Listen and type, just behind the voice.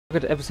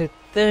Look at episode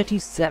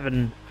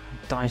 37,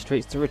 Dire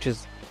Straits to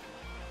Riches.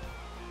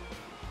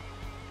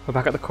 We're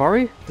back at the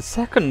quarry, the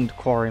second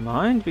quarry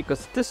mine,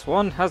 because this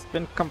one has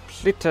been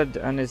completed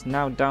and is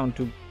now down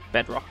to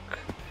bedrock.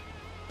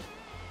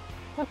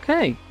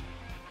 Okay,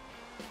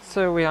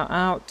 so we are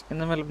out in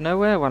the middle of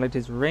nowhere while it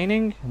is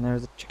raining, and there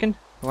is a chicken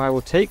who I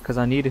will take because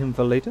I need him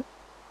for later.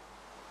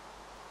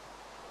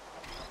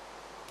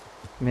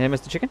 Come here,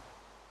 Mr. Chicken.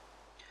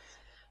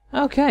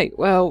 Okay,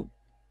 well,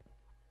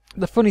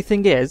 the funny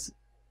thing is,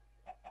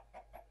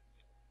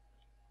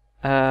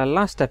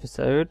 last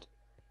episode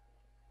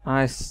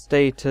I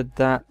stated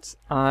that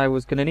I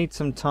was going to need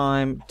some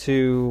time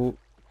to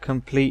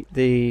complete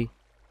the...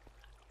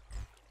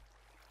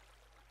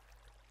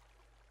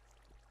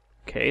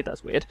 Okay,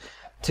 that's weird.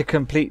 To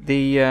complete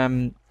the...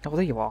 Oh,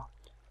 there you are.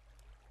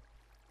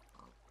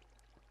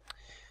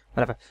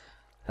 Whatever.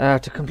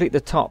 To complete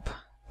the top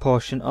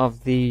portion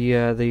of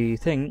the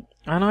thing,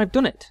 and I've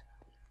done it.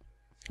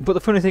 But the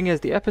funny thing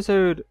is, the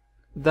episode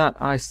that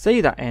I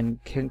say that in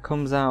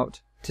comes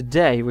out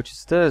today, which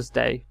is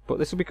Thursday, but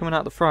this will be coming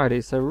out the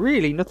Friday, so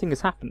really nothing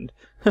has happened.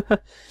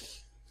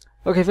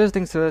 Okay, first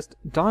things first,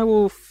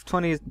 Direwolf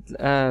 20's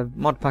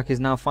mod pack is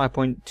now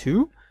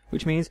 5.2,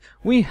 which means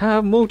we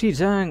have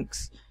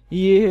multi-tanks.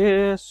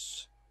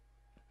 Yes!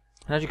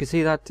 And as you can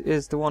see, that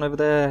is the one over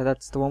there,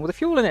 that's the one with the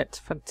fuel in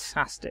it.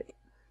 Fantastic.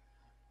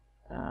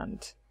 And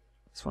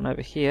this one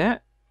over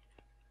here,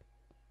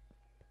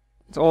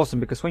 it's awesome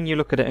because when you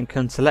look at it and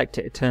can select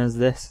it, it turns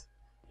this.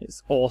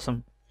 It's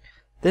awesome.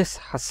 This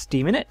has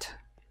steam in it.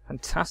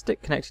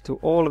 Fantastic. Connected to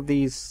all of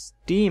these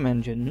steam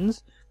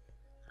engines,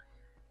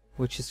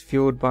 which is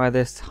fueled by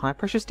this high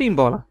pressure steam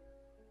boiler,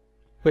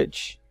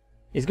 which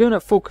is going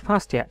at full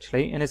capacity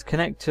actually, and is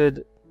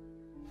connected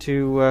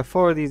to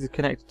 4 of these are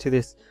connected to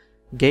this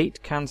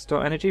gate, can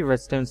store energy,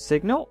 redstone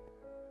signal,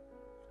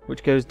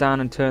 which goes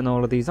down and turn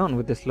all of these on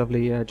with this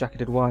lovely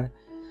jacketed wire.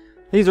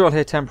 These are all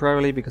here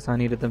temporarily because I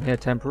needed them here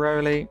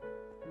temporarily.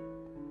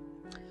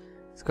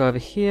 Let's go over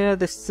here.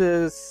 This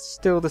is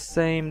still the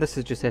same. This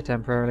is just here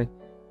temporarily.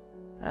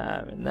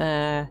 In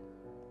there.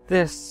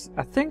 This,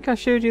 I think I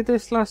showed you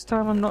this last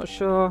time. I'm not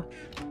sure.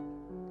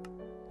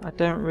 I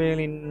don't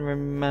really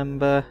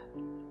remember.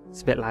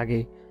 It's a bit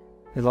laggy.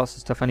 There's lots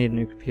of stuff. I need a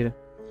new computer.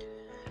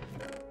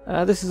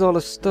 This is all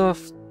the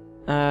stuff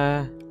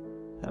I'm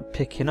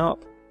picking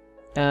up.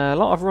 A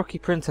lot of rocky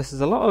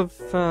princesses. A lot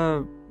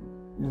of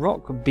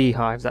rock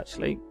beehives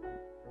actually.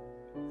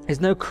 There's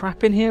no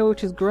crap in here,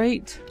 which is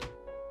great.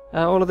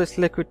 All of this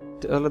liquid,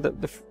 all of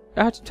the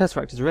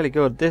tesseract is really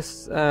good.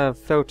 This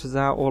filters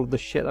out all of the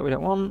shit that we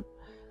don't want.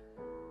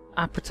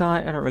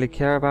 Appetite, I don't really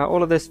care about.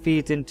 All of this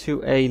feeds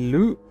into a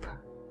loop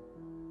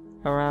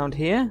around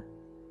here,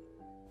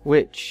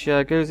 which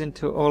goes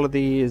into all of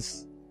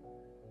these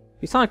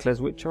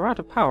recyclers, which are out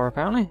of power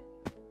apparently.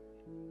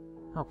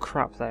 Oh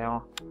crap, they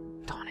are.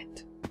 Darn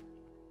it.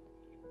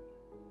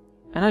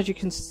 And as you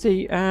can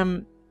see,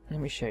 let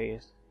me show you.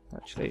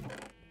 Actually,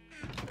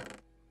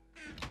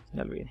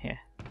 it'll be in here.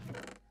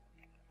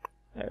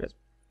 There it is.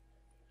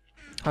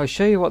 I'll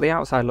show you what the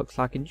outside looks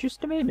like in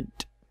just a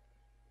moment.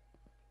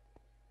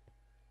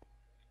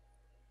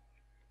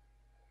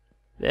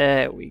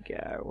 There we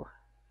go.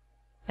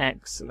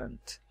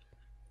 Excellent.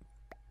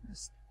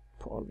 Let's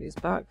put all these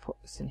back, put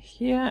this in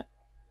here.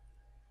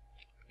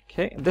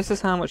 Okay, and this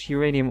is how much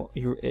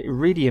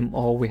iridium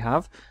ore we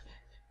have.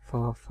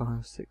 4,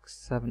 5, 6,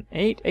 7,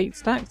 8. 8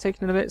 stacks,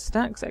 taking a bit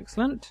stacks,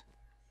 excellent.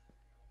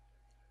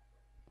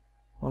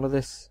 All of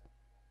this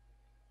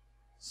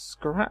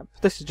scrap.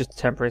 This is just a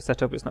temporary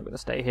setup, it's not going to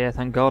stay here,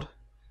 thank God.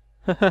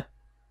 And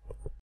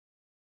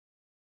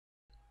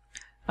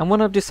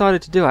what I've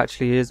decided to do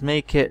actually is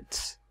make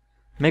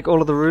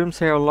all of the rooms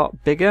here a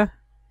lot bigger,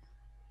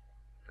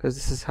 because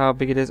this is how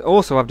big it is.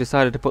 Also, I've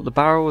decided to put the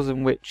barrels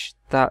in which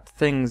that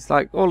things,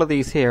 like all of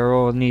these here are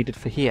all needed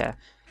for here.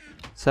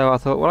 So I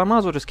thought, well, I might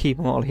as well just keep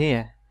them all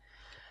here.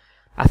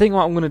 I think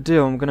what I'm going to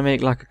do, I'm going to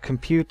make like a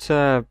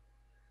computer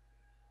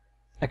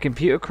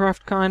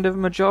craft kind of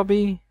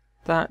majobby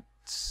that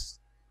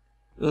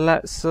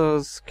lets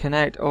us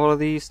connect all of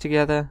these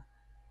together.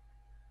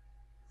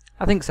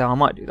 I think so, I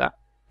might do that.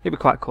 It'd be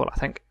quite cool, I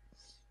think.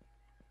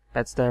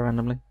 Beds there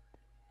randomly.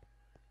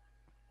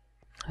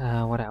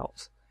 What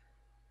else?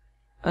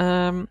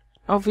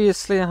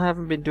 Obviously I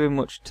haven't been doing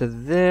much to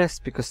this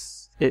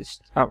because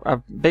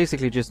I've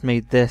basically just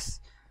made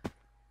this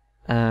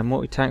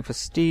multi-tank for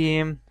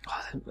steam.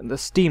 Oh, the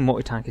steam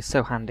multi-tank is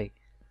so handy.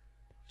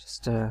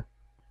 Just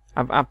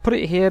I've put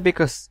it here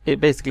because it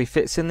basically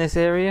fits in this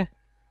area.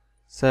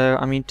 So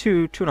I mean,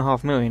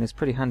 2.5 million is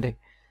pretty handy.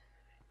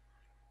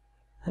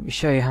 Let me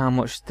show you how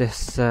much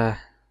this, how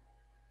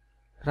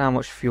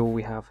much fuel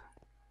we have.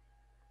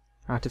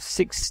 Out of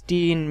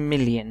 16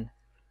 million,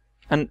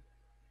 and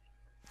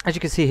as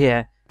you can see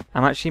here,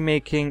 I'm actually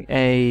making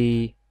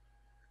a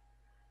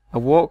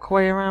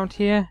walkway around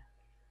here,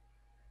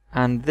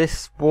 and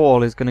this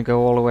wall is going to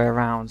go all the way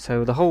around.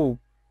 So the whole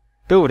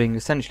building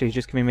essentially is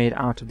just going to be made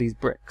out of these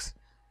bricks.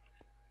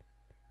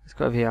 Let's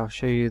go over here. I'll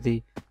show you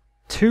the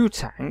 2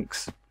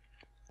 tanks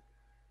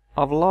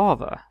of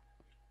lava.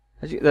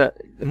 The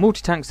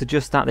multi-tanks are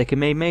just that. They can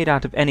be made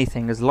out of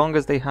anything as long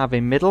as they have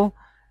a middle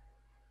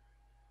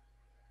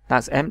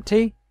that's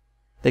empty.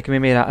 They can be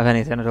made out of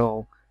anything at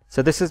all.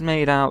 So this is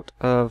made out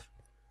of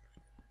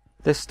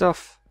this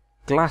stuff,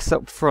 glass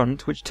up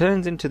front, which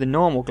turns into the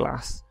normal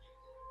glass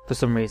for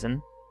some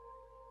reason.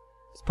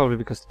 It's probably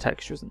because the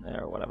texture isn't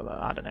there or whatever.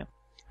 I don't know.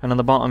 And on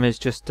the bottom is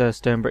just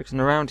stone bricks, and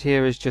around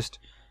here is just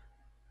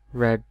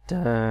red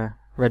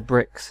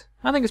bricks.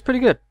 I think it's pretty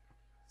good.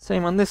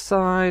 Same on this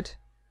side.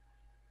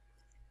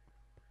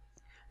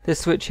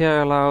 This switch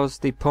here allows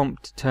the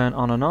pump to turn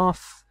on and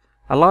off.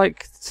 I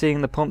like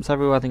seeing the pumps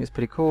everywhere. I think it's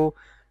pretty cool.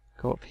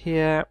 Go up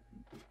here.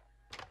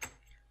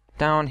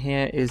 Down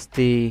here is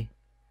the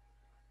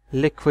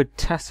liquid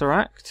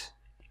tesseract,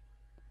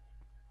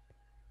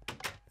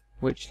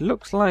 which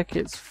looks like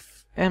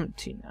it's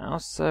empty now.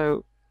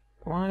 So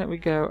why don't we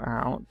go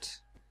out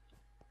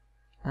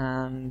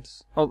and...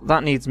 oh,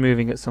 that needs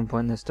moving at some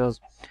point, this does.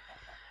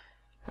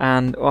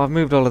 And I've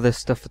moved all of this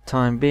stuff for the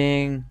time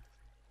being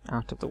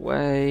out of the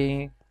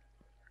way.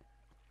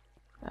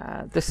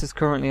 This is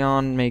currently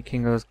on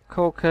making us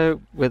coal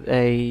coat with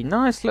a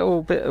nice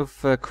little bit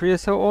of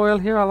creosote oil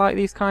here. I like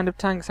these kind of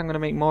tanks. I'm going to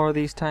make more of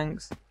these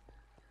tanks.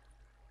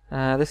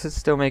 This is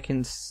still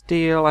making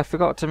steel. I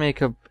forgot to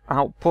make a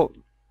output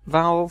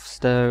valve,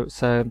 so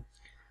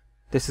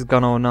this has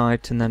gone all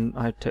night, and then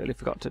I totally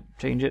forgot to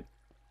change it.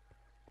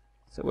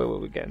 So where were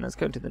we going? Let's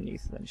go to the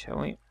neath then, shall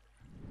we?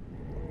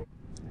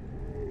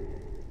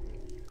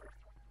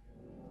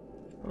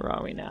 Where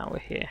are we now? We're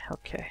here.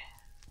 Okay.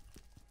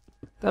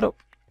 That up.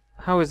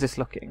 How is this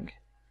looking?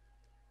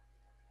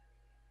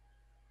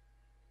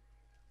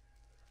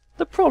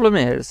 The problem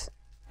is,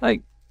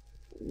 like,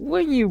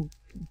 when you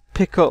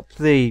pick up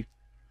the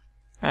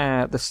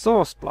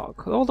source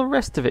block, all the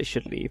rest of it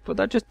should leave, but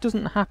that just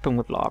doesn't happen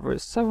with lava.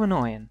 It's so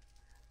annoying.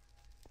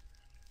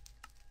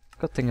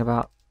 Good thing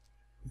about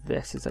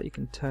this is that you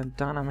can turn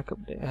dynamic up,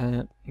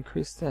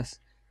 increase this.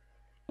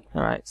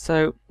 Alright,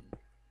 so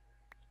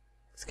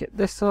let's get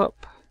this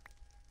up.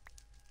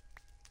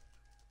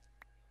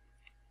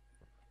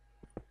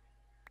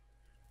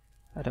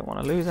 I don't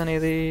want to lose any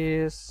of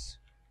these.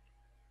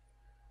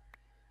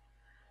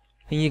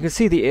 And you can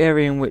see the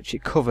area in which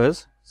it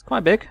covers. It's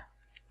quite big.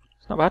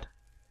 It's not bad.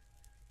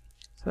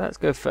 So let's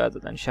go further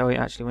then, shall we?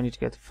 Actually, we need to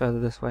go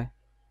further this way.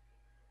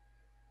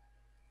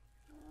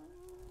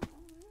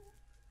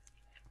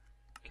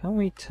 Can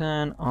we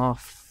turn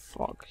off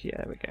fog? Yeah,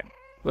 there we go.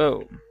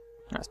 Whoa,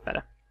 that's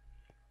better.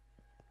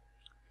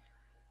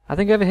 I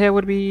think over here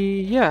would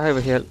be... yeah,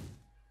 over here.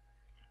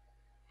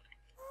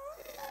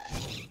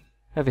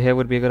 Over here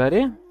would be a good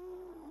idea.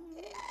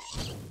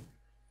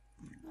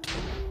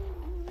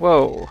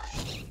 Whoa.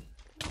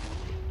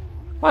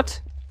 What?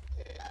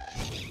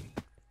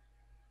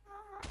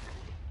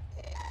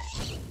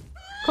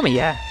 Come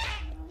here.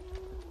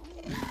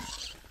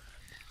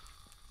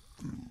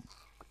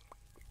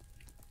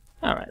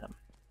 Alright then.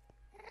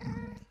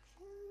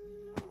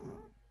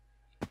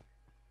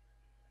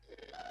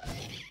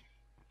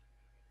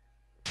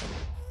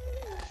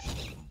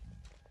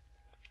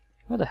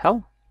 What the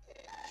hell?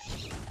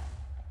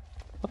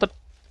 What the...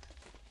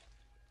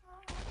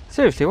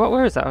 seriously,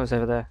 where is that? I was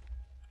over there.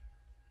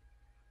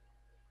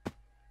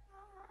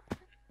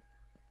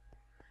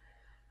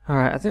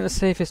 Alright, I think the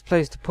safest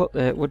place to put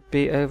it would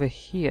be over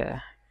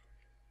here.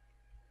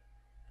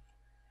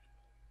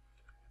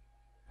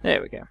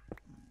 There we go.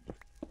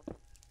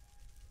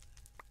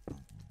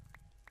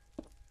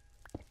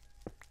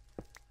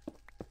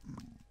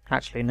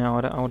 Actually, no,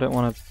 I don't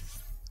want to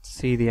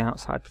see the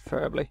outside,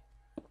 preferably.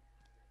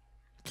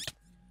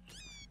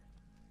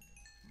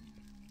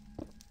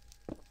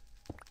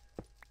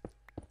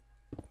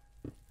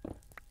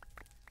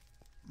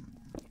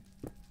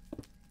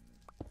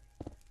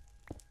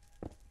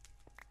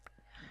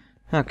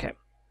 Okay,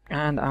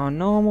 and our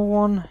normal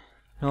one,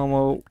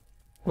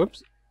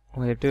 whoops,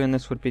 way of doing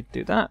this would be to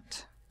do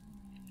that.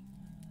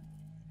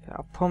 Get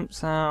our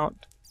pumps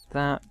out,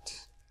 that.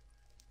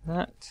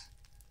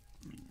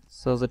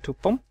 So the two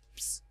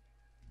pumps.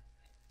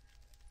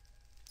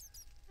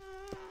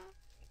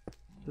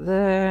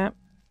 There.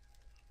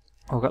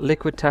 Oh, we've got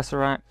liquid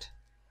tesseract,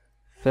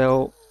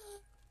 fill,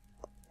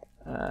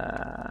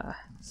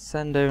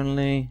 send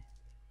only.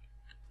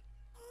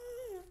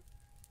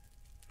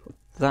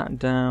 That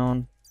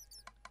down,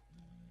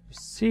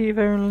 receive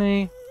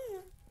only.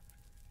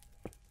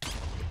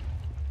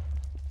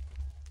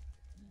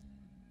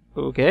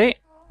 Okay,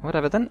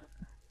 whatever then.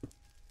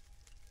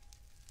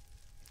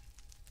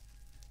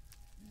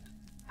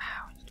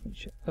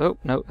 Oh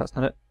no, that's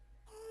not it.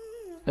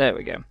 There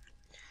we go.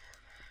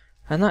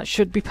 And that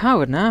should be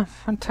powered now.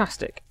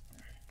 Fantastic.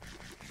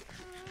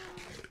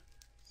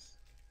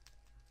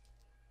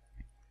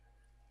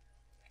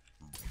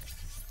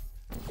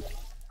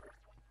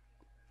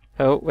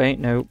 Oh, wait,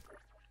 no.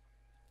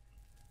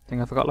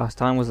 Thing I forgot last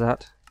time was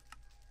that.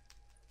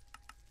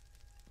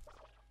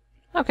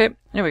 Okay,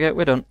 here we go,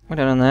 we're done. We're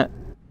done on that.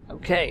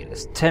 Okay,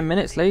 it's 10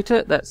 minutes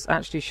later. Let's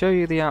actually show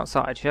you the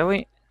outside, shall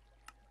we?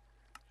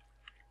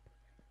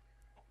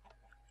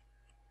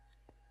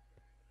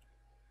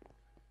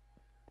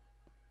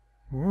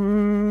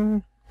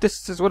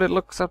 This is what it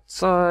looks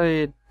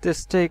outside.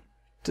 This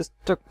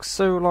took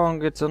so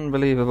long, it's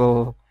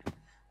unbelievable.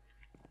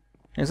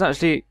 It's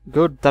actually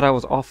good that I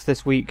was off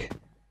this week,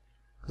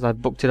 because I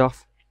booked it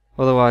off.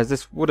 Otherwise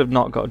this would have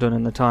not got done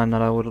in the time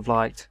that I would have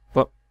liked.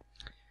 But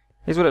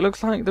here's what it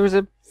looks like. There is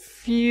a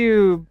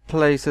few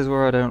places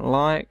where I don't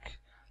like.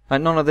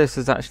 Like none of this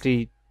is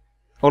actually...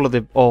 All of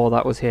the ore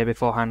that was here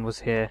beforehand was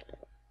here.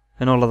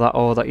 And all of that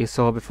ore that you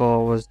saw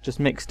before was just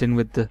mixed in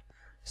with the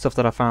stuff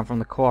that I found from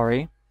the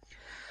quarry.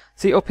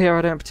 See, up here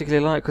I don't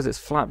particularly like because it's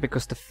flat,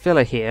 because the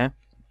filler here,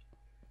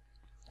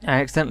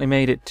 I accidentally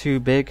made it too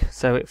big,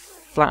 so it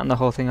flattened the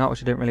whole thing out,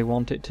 which I didn't really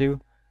want it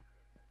to.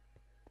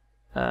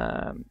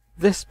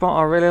 This spot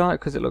I really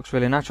like because it looks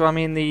really natural. I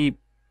mean, the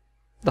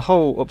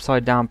whole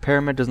upside down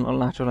pyramid doesn't look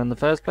natural in the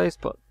first place,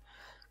 but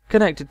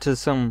connected to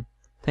some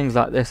things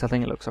like this, I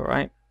think it looks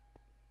alright.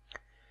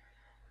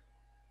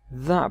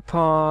 That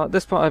part,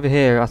 this part over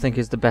here, I think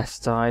is the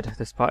best side.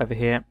 This part over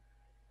here.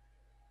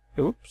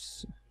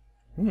 Oops.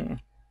 You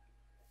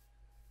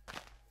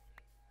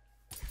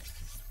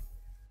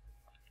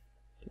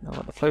know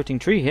what, the floating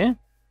tree here.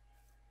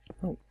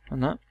 Oh,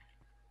 and that.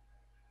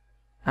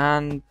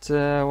 And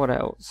what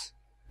else?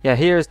 Yeah,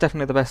 here is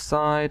definitely the best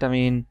side. I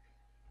mean,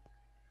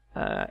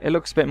 it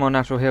looks a bit more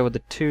natural here with the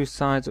two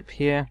sides up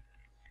here.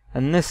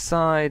 And this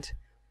side,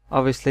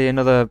 obviously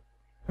another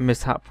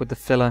mishap with the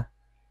filler.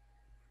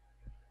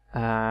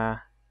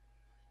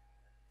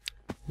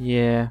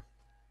 Yeah.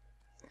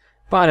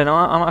 But I don't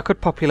know, I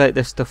could populate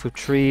this stuff with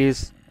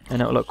trees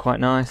and it'll look quite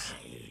nice.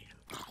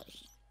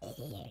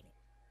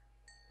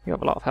 You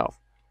have a lot of health.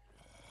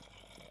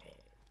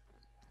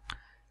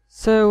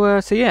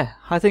 So yeah,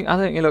 I think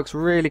it looks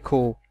really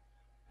cool.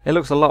 It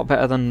looks a lot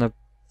better than the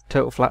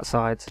total flat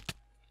sides.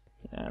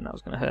 Yeah, and that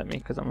was going to hurt me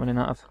because I'm running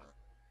out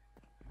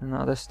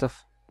of this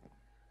stuff.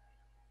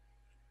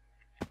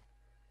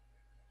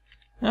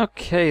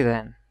 Okay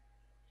then.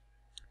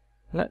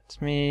 Let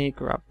me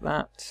grab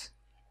that.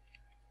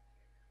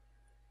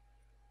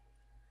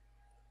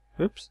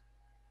 Oops.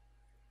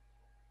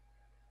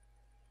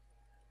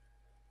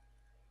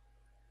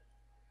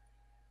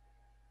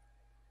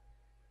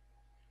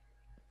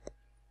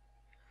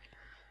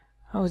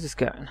 How is this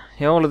going?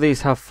 Yeah, all of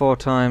these have 4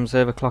 times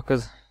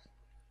overclockers,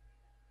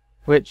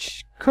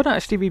 which could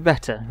actually be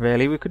better,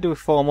 really. We could do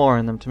 4 more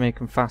in them to make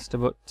them faster,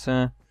 but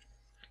I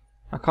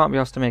can't be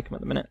asked to make them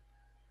at the minute.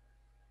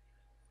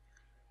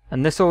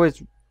 And this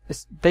always,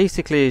 this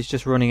basically is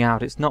just running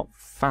out. It's not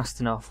fast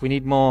enough. We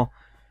need more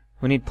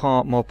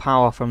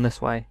power from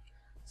this way.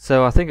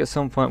 So I think at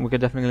some point we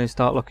could definitely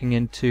start looking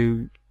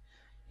into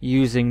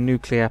using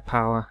nuclear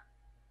power.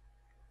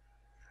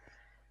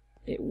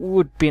 It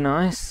would be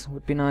nice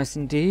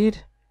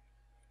indeed.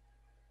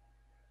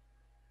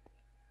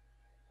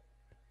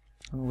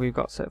 We've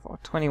got so far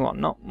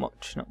 21, not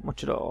much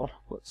at all,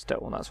 but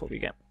still, that's what we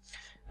get.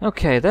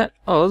 Okay, let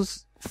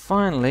us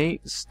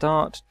finally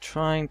start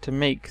trying to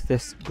make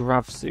this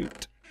grav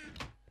suit.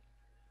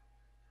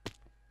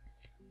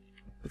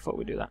 Before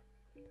we do that,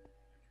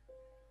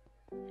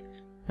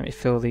 let me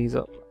fill these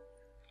up.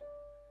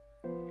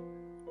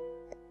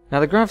 Now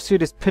the grav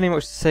suit is pretty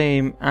much the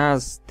same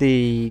as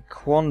the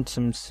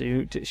quantum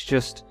suit, it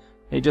just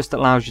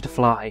allows you to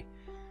fly.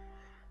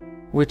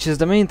 Which is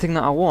the main thing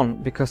that I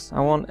want, because I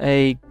want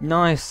a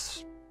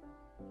nice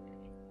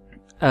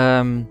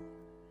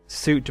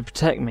suit to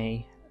protect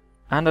me,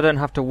 and I don't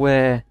have to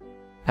wear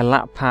a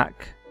lap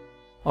pack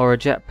or a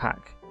jetpack.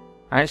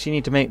 I actually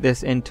need to make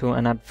this into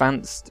an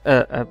advanced,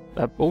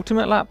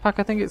 ultimate lap pack,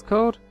 I think it's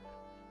called,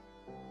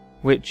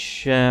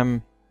 which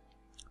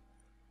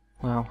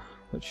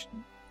which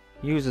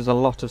uses a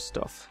lot of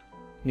stuff,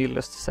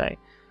 needless to say.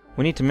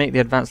 We need to make the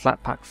advanced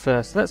lap pack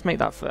first. Let's make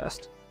that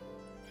first.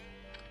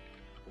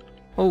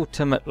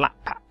 Ultimate lap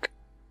pack.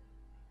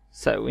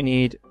 So we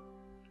need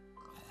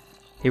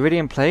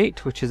iridium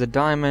plate, which is a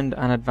diamond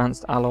and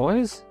advanced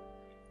alloys.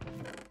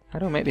 How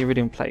do I make the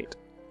iridium plate?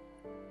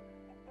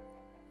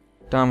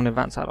 Diamond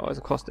advanced alloys,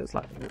 of course there's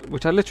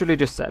which I literally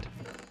just said.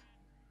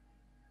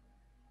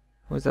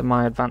 Where's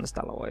my advanced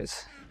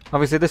alloys?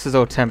 Obviously this is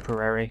all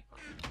temporary.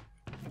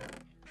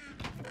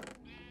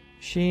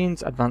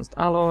 Machines, advanced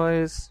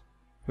alloys.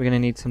 We're going to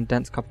need some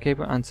dense copper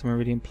cable and some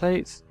iridium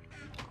plates.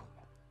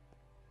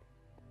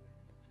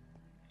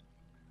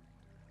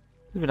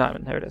 Where's my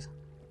diamond? There it is.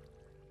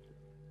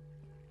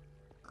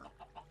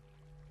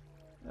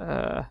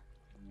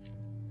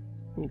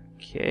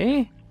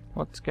 Okay.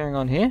 What's going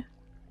on here?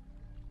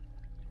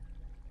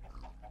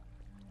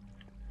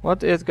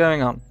 What is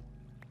going on?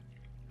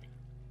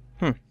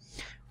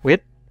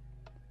 Weird.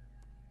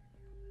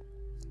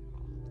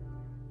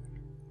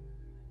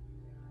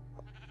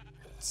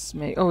 Oh,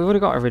 we've already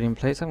got iridium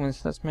plates. Let's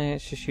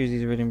just use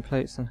these iridium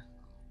plates then.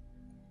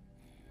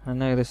 I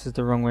know this is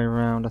the wrong way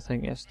around, I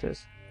think. Yes, it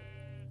is.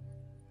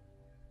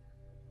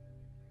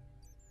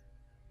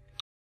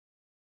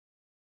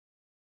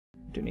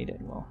 Don't need it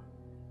anymore.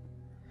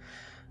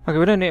 Okay,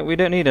 we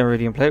don't need an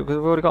iridium plate because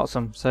we've already got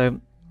some. So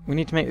we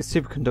need to make the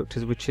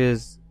superconductors, which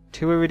is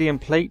 2 iridium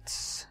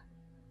plates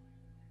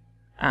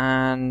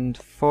and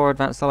 4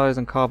 advanced alloys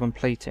and carbon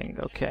plating.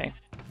 Okay.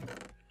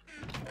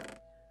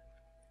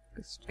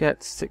 Let's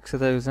get 6 of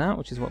those out,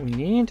 which is what we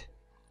need.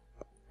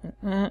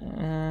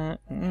 And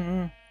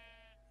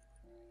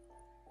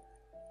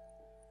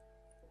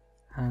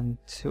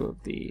 2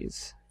 of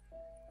these.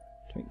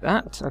 To make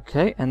that.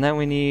 Okay, and then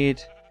we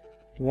need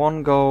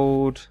 1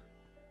 gold,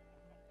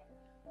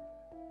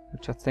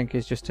 which I think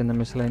is just in the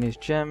miscellaneous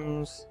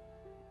gems.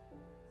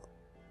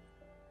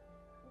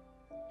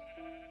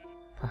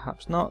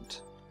 Perhaps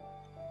not.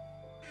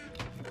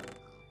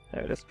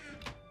 There it is.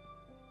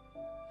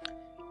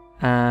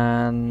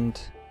 And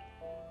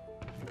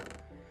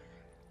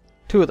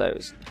 2 of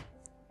those.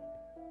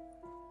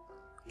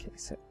 Okay,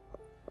 so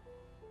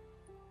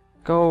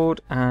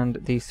gold and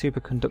the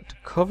superconductor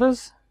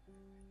covers.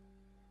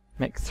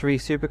 Make 3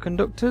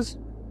 superconductors.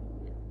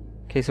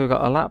 Okay, so we've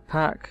got a lap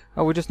pack.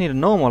 Oh, we just need a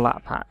normal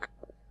lap pack.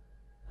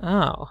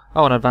 Oh,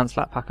 an advanced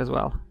lap pack as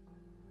well.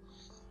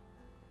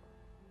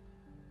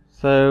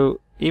 So,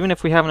 even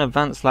if we have an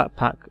advanced lap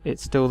pack,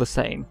 it's still the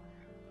same.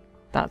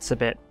 That's a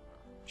bit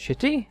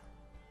shitty.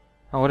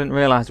 Oh, I didn't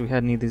realise we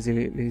had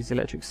these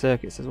electric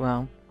circuits as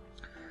well.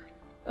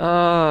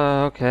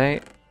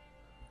 Okay.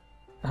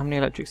 How many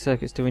electric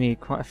circuits do we need?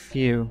 Quite a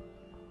few.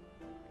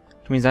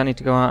 Which means I need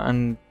to go out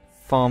and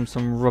farm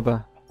some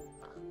rubber.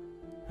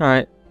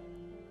 Alright.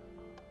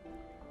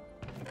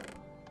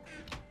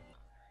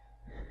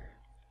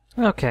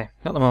 Okay,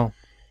 got them all.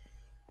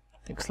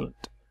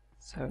 Excellent.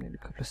 So I need a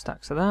couple of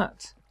stacks of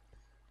that.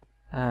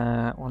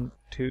 1,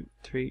 2,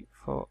 3,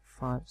 4,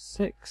 5,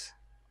 6.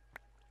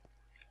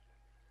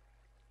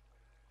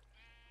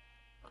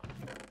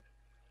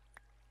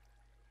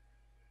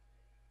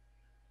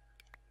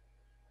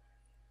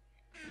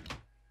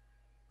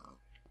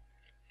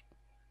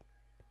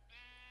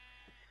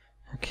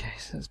 Okay,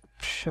 so let's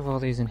shove all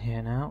these in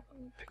here now.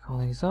 Pick all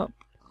these up.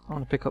 I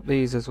want to pick up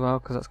these as well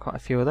because that's quite a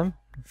few of them.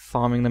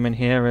 Farming them in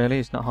here really,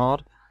 it's not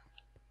hard.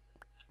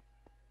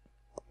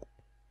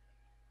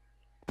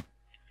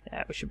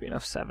 Yeah, we should be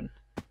enough 7.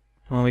 The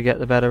more we get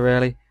the better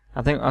really.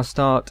 I think I'll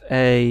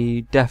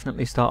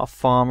definitely start a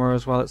farmer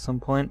as well at some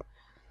point.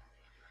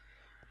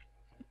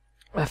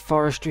 A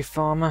forestry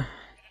farmer.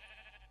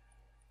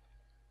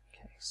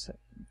 Okay, so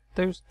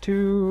those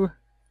 2,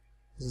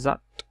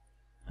 that,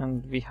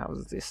 and we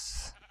have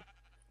this.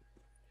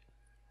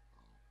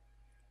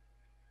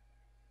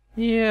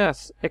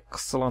 Yes,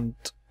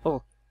 excellent.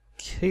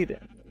 Okay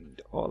then,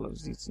 all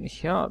of these in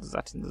here,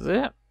 that in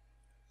there.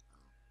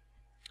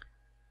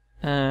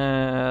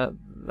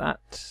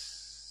 That.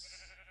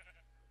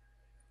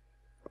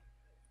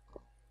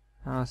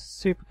 Our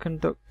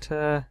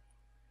superconductor.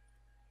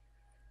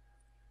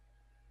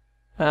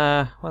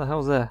 What the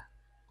hell's there?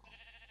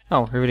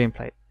 Oh, iridium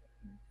plate.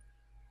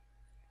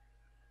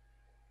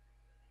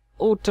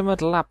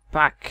 Ultimate lap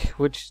pack,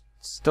 which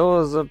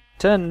stores up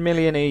 10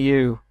 million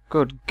EU.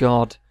 Good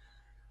God.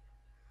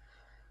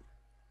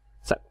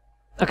 So,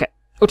 okay,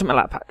 ultimate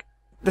lap pack.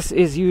 This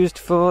is used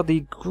for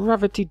the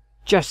gravity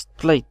chest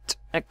plate.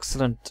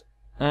 Excellent.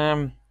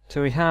 So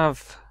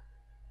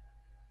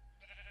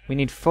we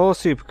need 4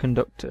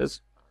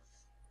 superconductors.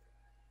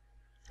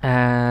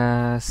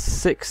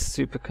 6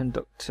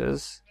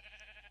 superconductors.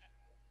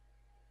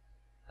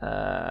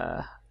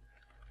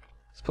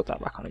 Let's put that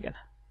back on again.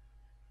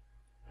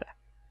 There.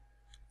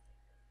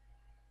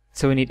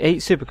 So we need 8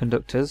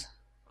 superconductors.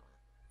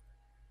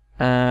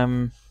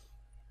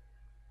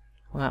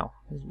 Wow,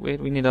 we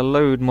need a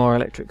load more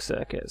electric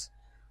circuits.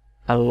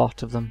 A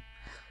lot of them.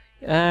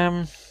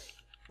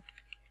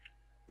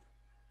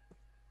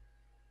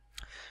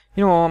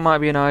 You know what might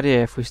be an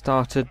idea if we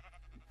started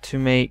to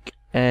make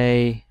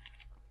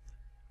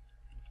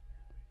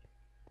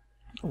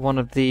one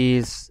of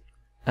these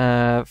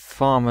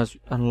farmers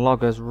and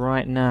loggers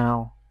right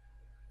now,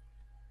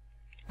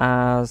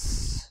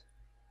 as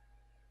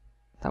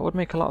that would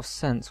make a lot of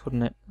sense,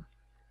 wouldn't it?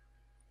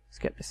 Let's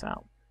get this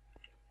out.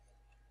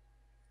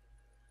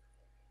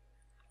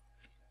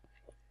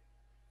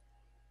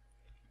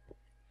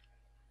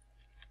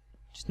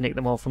 Just nick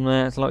them all from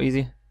there, it's a lot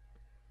easier.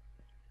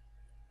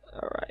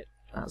 Alright,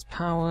 that's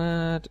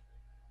powered.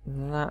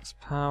 That's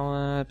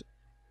powered.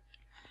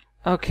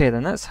 Okay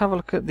then, let's have a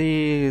look at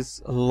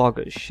these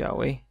loggers, shall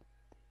we?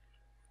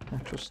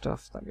 Natural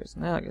stuff, that goes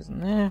in there, that goes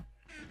in there.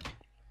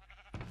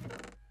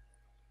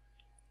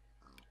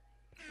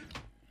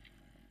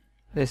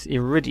 This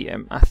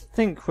iridium, I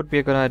think would be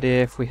a good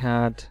idea if we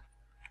had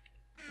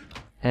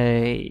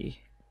a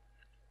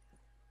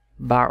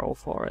barrel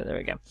for it. There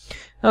we go.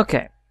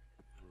 Okay.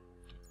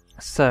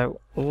 So,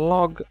 a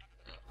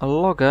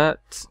logger,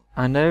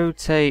 I know,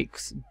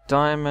 takes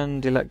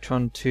diamond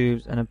electron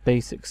tubes and a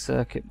basic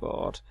circuit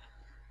board.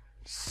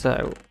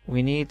 So,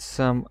 we need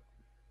some...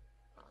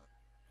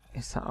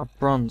 Is that a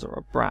bronze or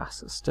a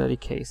brass? A sturdy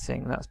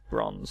casing. That's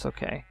bronze,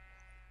 okay.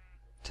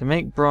 To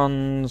make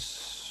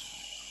bronze...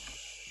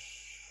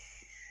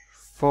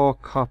 4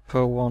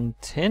 copper, 1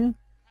 tin.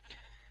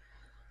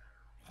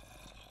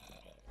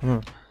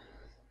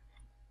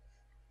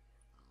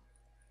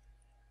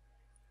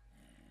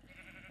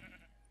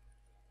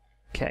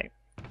 Okay.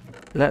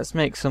 let's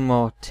make some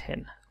more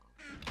tin.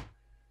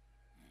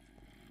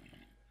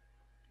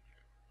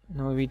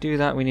 Now when we do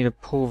that, we need a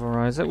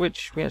pulverizer,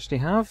 which we actually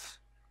have.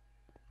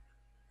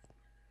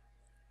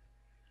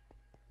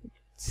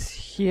 It's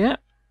here.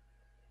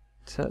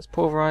 So let's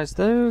pulverize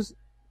those.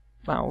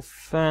 That'll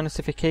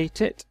furnacificate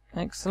it.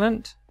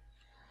 Excellent.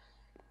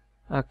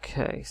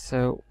 Okay,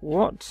 so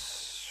what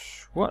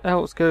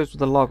else goes with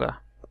the logger?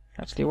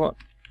 Actually, what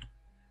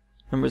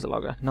number is the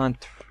logger?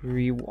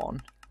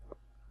 931.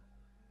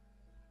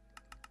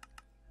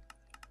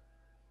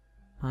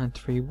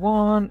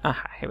 931.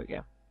 Aha, here we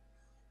go.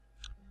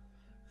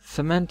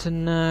 Fermenter,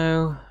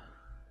 no.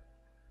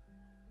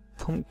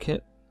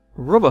 Pumpkin.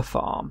 Rubber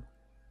farm.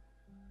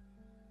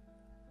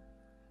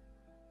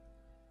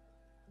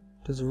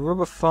 Does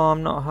rubber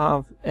farm not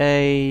have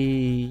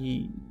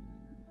a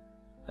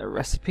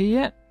recipe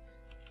yet?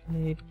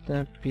 Need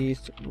the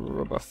beast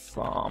rubber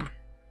farm.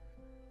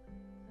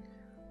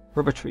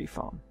 Rubber tree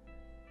farm.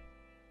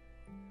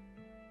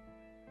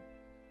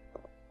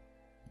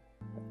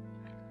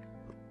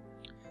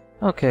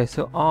 Okay,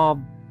 so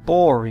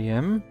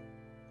arboreum.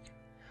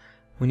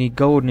 We need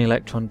golden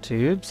electron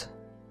tubes.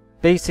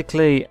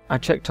 Basically, I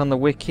checked on the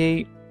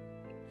wiki,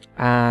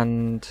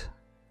 and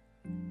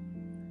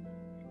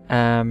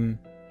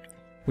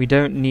we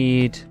don't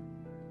need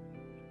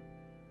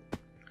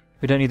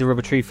the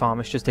rubber tree farm.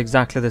 It's just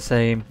exactly the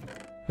same.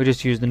 We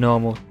just use the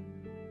normal.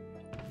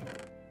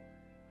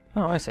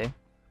 Oh, I see.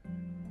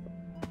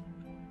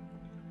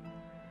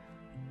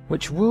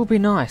 Which will be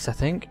nice, I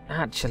think.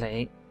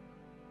 Actually,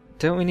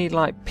 don't we need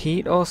like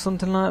peat or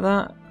something like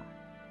that?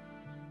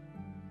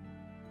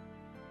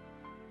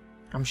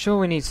 I'm sure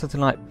we need something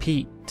like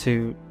peat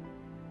to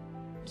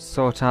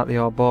sort out the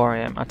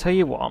arboreum. I tell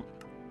you what.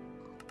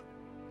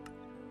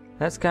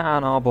 Let's get out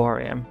an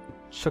arboreum.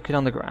 Chuck it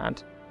on the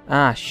ground.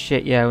 Ah,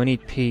 shit, yeah, we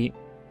need peat.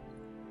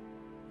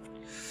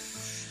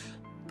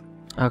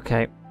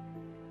 Okay.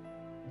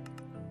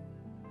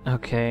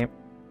 Okay.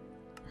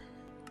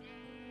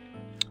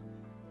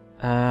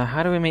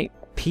 How do we make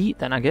peat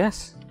then, I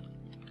guess?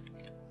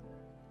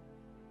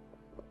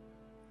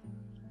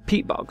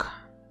 Peat bog.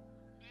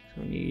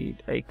 So we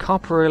need a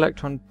copper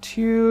electron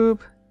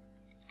tube.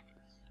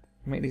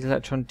 To make these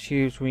electron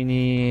tubes, we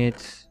need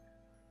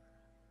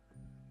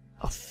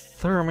a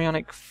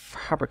thermionic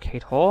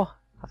fabricator,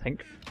 I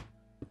think.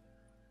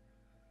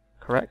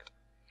 Correct.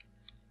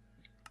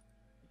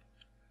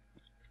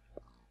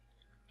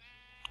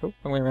 Oh,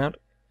 wrong way around.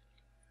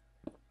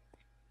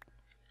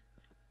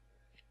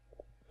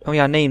 Oh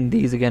yeah, I named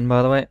these again,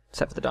 by the way,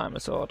 except for the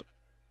diamond sword.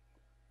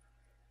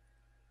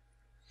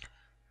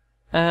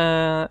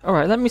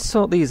 Alright, let me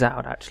sort these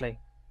out, actually.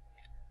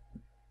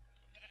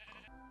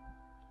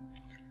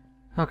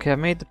 Okay, I've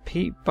made the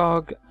peat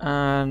bog,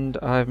 and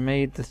I've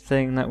made the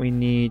thing that we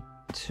need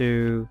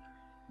to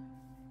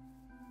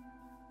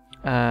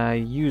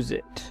use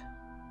it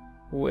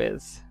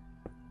with.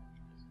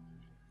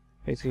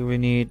 Basically, we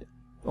need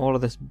all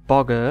of this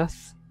bog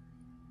earth.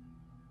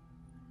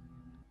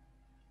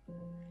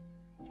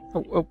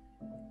 Oh,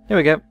 here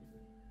we go.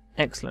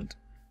 Excellent.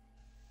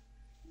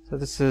 So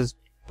this is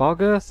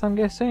bog earth, I'm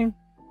guessing?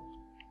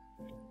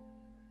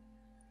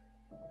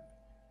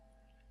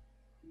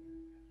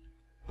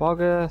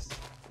 Bog earth.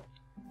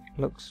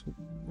 Looks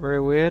very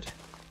weird.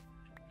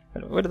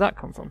 Where did that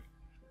come from?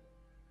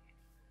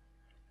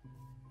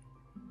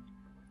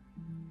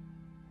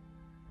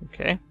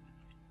 Okay.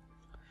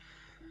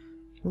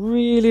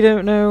 Really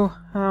don't know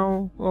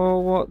how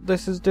or what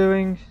this is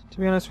doing, to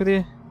be honest with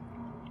you.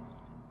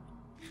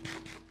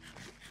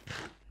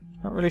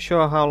 Not really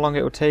sure how long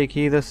it will take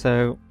either,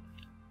 so...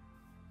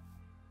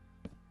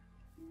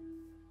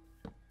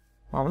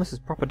 Wow, this is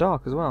proper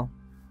dark as well.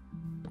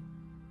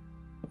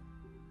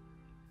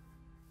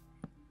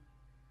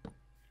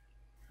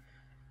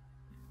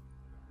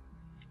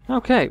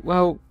 Okay,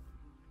 well...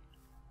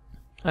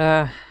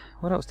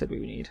 what else did we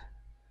need?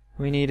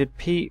 We needed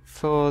peat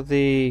for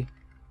the...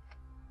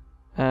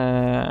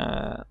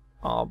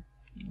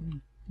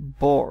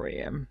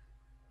 arboreum.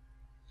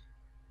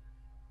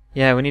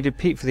 Yeah, we needed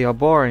peat for the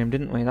arboreum,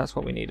 didn't we? That's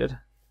what we needed.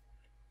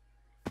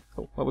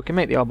 Oh, well, we can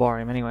make the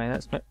arboreum anyway.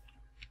 Let's make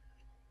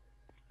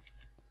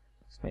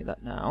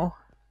that now.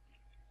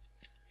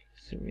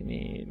 So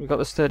we've got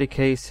the sturdy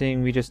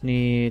casing. We just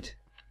need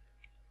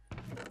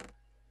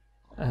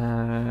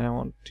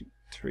 1, 2,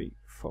 3,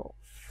 4,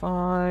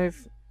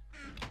 5.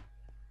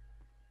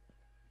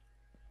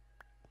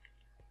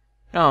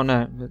 Oh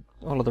no,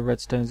 all of the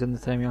redstone's in the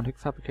thermionic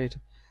fabricator.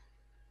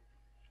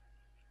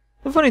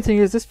 The funny thing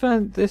is, this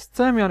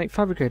thermionic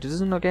fabricator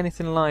doesn't look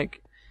anything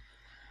like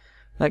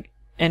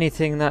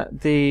anything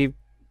that the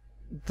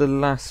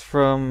lass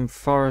from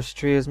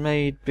forestry has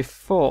made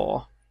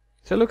before.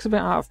 So it looks a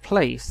bit out of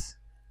place.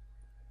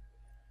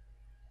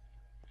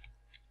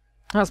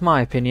 That's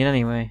my opinion,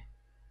 anyway.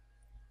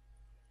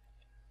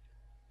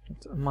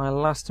 It's my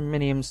last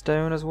minium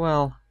stone as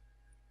well.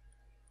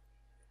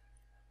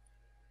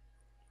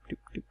 Doop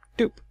doop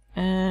doop,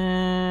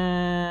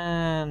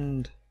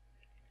 and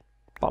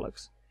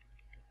bollocks.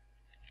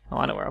 Oh,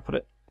 I know where I put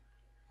it.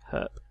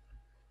 Herp.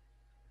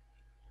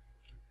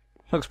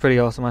 Looks pretty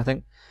awesome, I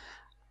think.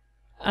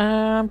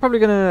 I'm probably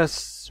going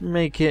to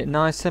make it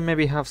nicer,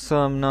 maybe have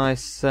some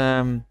nice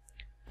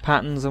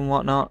patterns and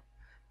whatnot.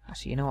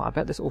 Actually, you know what, I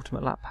bet this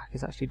ultimate lap pack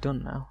is actually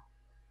done now.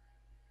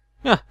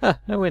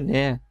 Nowhere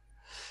near.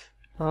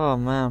 Oh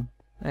man,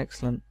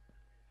 excellent.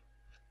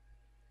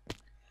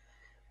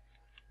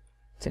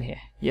 It's in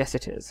here. Yes,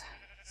 it is.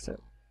 So,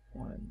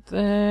 one in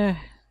there.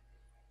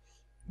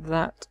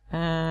 That,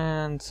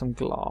 and some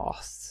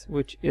glass,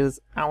 which is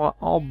our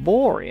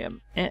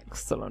arboreum.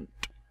 Excellent.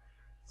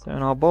 So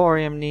an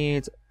arboreum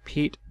needs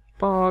peat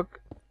bog,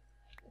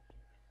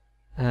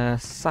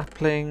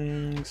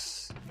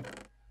 saplings,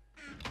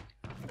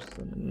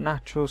 some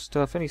natural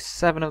stuff. Only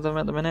 7 of them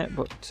at the minute,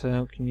 but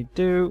what can you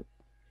do?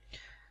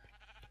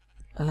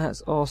 And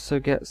let's also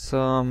get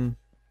some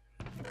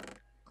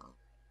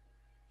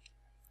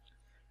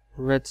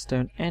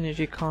redstone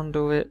energy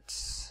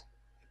conduits.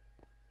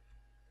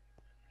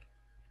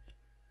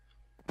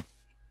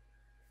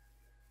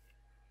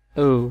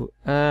 Oh,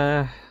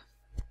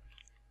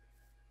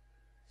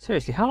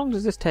 seriously, how long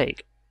does this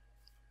take?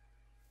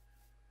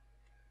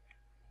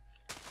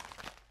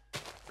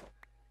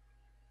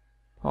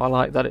 Oh, I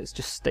like that it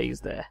just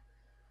stays there.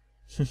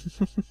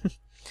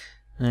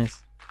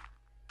 Nice.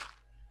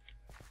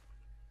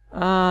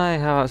 I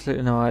have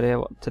absolutely no idea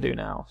what to do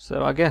now,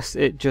 so I guess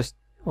it just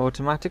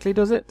automatically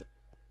does it?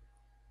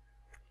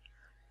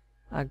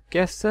 I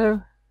guess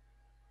so.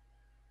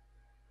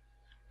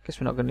 Guess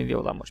we're not going to need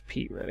all that much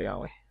peat, really,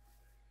 are we?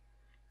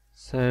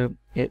 So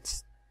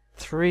it's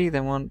 3,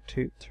 then 1,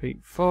 2, 3,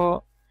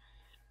 4.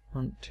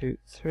 1, 2,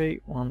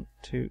 3, 1,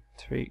 2,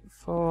 3,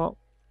 4.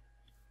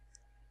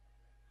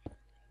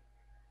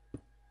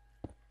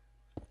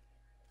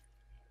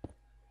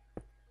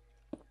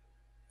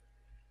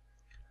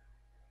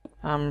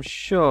 I'm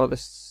sure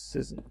this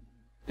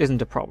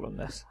isn't a problem,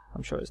 this.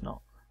 I'm sure it's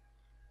not.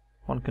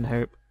 One can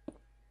hope.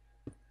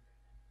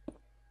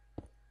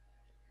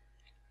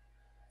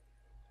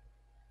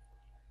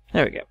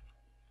 There we go.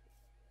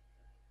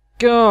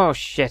 Oh,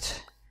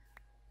 shit.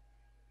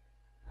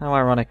 How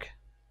ironic.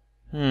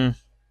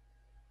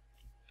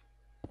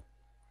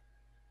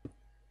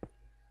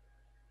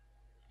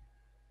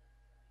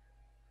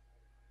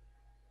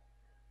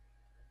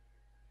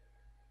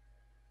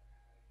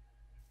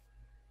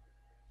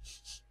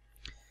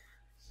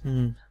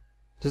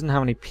 Doesn't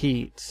have any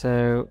peat,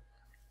 so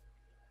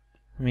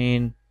I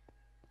mean,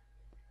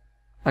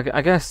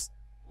 I guess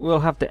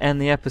we'll have to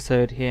end the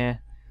episode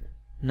here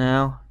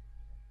now.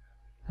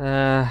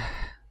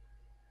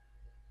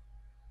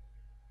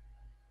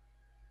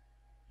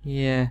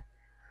 Yeah.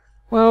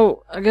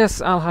 Well, I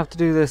guess I'll have to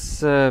do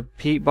this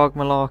peat bog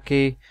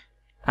malarkey,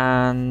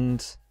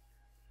 and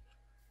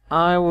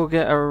I will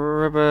get a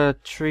rubber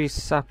tree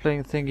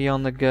sapling thingy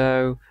on the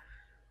go,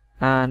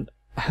 and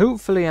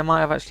hopefully I might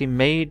have actually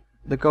made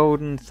the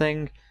golden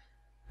thing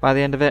by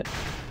the end of it,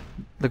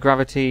 the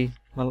gravity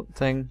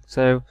thing,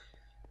 so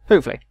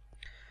hopefully.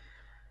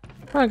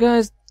 Right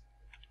guys,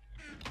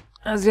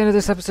 that's the end of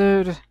this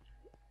episode.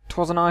 It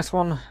was a nice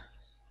one.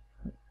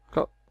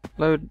 Got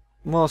load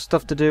more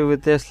stuff to do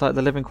with this, like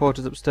the living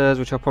quarters upstairs,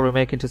 which I'll probably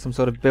make into some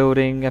sort of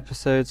building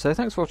episode. So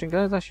thanks for watching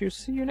guys, I shall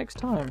see you next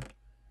time.